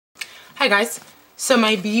Hi guys, so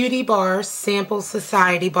my Beauty Bar Sample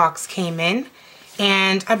Society box came in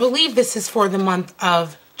and I believe this is for the month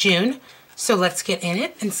of June. So let's get in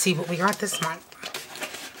it and see what we got this month.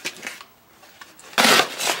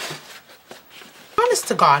 Honest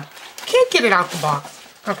to God, can't get it out the box.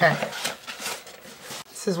 Okay.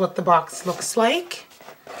 This is what the box looks like.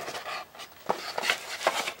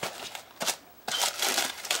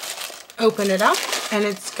 Open it up and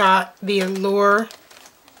it's got the Allure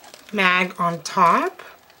mag on top.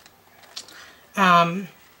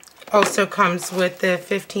 Also comes with the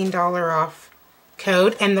 $15 off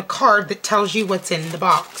code and the card that tells you what's in the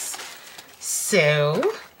box.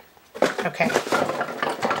 So, okay,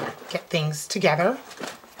 get things together.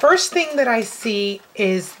 First thing that I see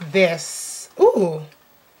is this. Ooh,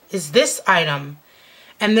 is this item.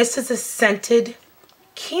 And this is a scented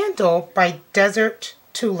candle by Desert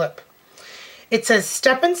Tulip. It says,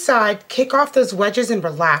 step inside, kick off those wedges and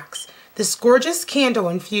relax. This gorgeous candle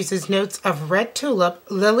infuses notes of red tulip,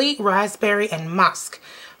 lily, raspberry, and musk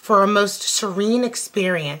for a most serene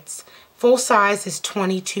experience. Full size is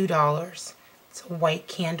 $22. It's a white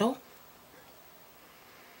candle.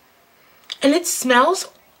 And it smells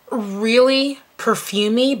really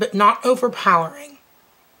perfumey, but not overpowering.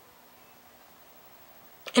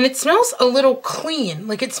 And it smells a little clean.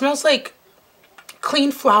 Like it smells like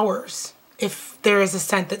clean flowers. If there is a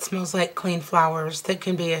scent that smells like clean flowers that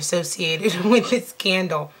can be associated with this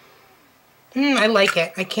candle. I like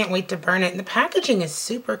it. I can't wait to burn it. And the packaging is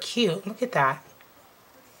super cute. Look at that.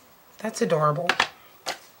 That's adorable.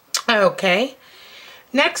 Okay.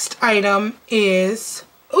 Next item is,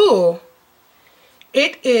 ooh,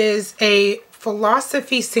 it is a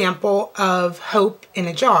Philosophy sample of Hope in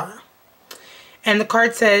a jar. And the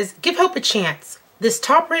card says, give hope a chance. This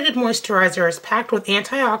top-rated moisturizer is packed with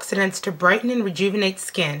antioxidants to brighten and rejuvenate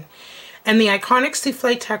skin. And the iconic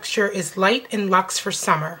souffle texture is light and luxe for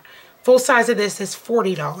summer. Full size of this is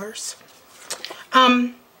 $40.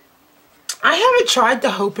 I haven't tried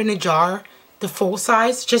the Hope in a Jar, the full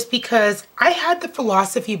size, just because I had the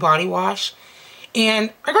Philosophy body wash.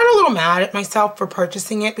 And I got a little mad at myself for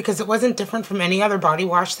purchasing it because it wasn't different from any other body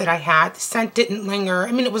wash that I had. The scent didn't linger.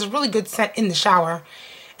 I mean, it was a really good scent in the shower.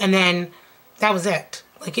 And then that was it.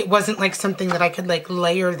 Like, it wasn't like something that I could like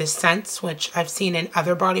layer the scents, which I've seen in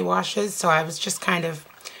other body washes. So I was just kind of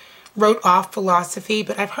wrote off Philosophy.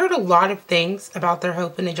 But I've heard a lot of things about their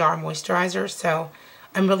Hope in a Jar moisturizer. So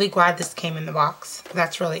I'm really glad this came in the box.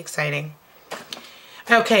 That's really exciting.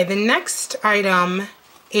 Okay, the next item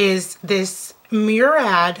is this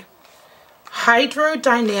Murad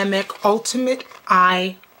Hydrodynamic Ultimate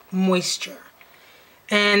Eye Moisture.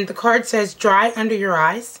 And the card says, dry under your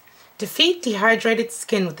eyes. Defeat dehydrated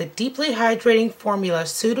skin with a deeply hydrating formula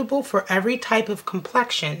suitable for every type of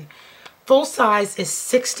complexion. Full size is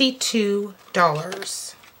 $62.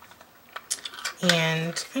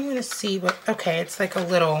 And I'm going to see what, okay, it's like a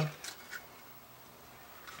little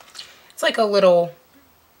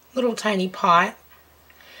tiny pot.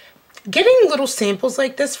 Getting little samples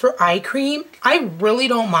like this for eye cream, I really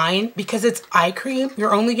don't mind because it's eye cream.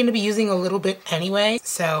 You're only going to be using a little bit anyway,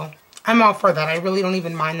 so I'm all for that. I really don't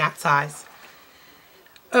even mind that size.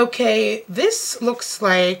 Okay, this looks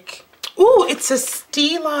like, ooh, it's a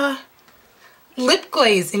Stila lip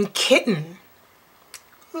glaze in kitten.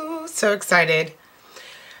 Ooh, so excited.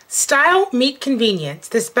 Style meet convenience.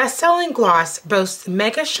 This best-selling gloss boasts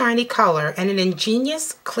mega shiny color and an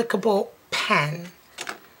ingenious clickable pen.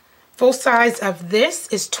 Full size of this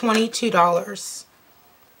is $22.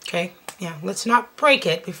 Okay, yeah, let's not break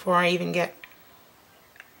it before I even get...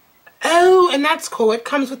 Oh, and that's cool. It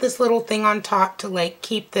comes with this little thing on top to like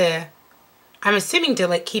keep the... I'm assuming to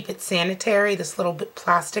like keep it sanitary, this little bit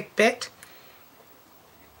plastic bit.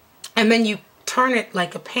 And then you turn it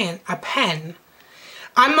like a pen.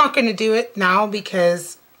 I'm not going to do it now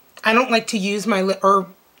because I don't like to use my lip, or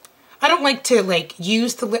I don't like to like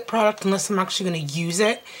use the lip product unless I'm actually going to use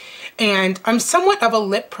it. And I'm somewhat of a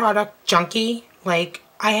lip product junkie. Like,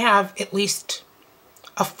 I have at least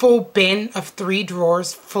a full bin of 3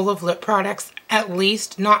 drawers full of lip products, at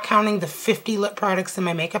least, not counting the 50 lip products in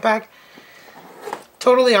my makeup bag.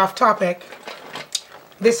 Totally off topic.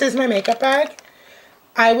 This is my makeup bag.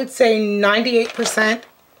 I would say 98%,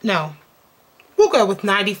 no, we'll go with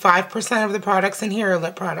 95% of the products in here are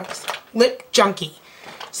lip products. Lip junkie.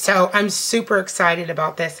 So I'm super excited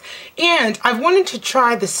about this. And I've wanted to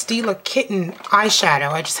try the Stila Kitten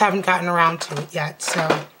eyeshadow. I just haven't gotten around to it yet. So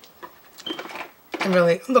I'm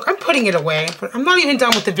really, look, I'm putting it away. But I'm not even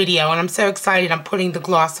done with the video and I'm so excited I'm putting the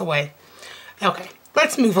gloss away. Okay,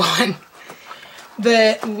 let's move on.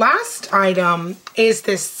 The last item is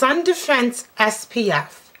this Sun Defense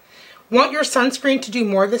SPF Want your sunscreen to do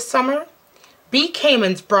more this summer? B.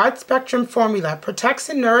 Cayman's broad spectrum formula protects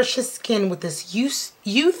and nourishes skin with this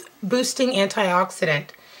youth boosting antioxidant.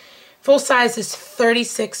 Full size is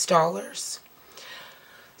 $36.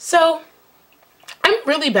 So I'm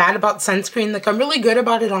really bad about sunscreen. Like, I'm really good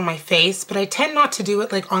about it on my face, but I tend not to do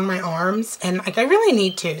it like on my arms, and like I really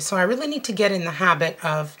need to. So I really need to get in the habit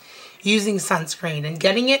of using sunscreen, and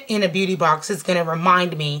getting it in a beauty box is going to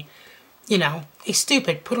remind me, you know, hey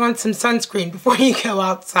stupid, put on some sunscreen before you go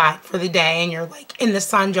outside for the day and you're like in the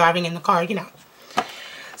sun driving in the car, you know.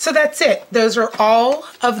 So that's it. Those are all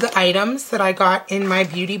of the items that I got in my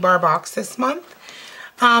beauty bar box this month.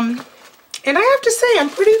 And I have to say, I'm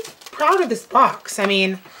pretty proud of this box. I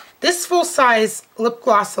mean, this full-size lip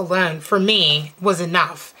gloss alone for me was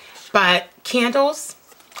enough. But candles,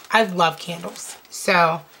 I love candles.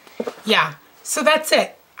 So yeah, so that's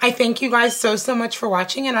it. I thank you guys so much for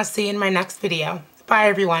watching, and I'll see you in my next video. Bye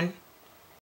everyone.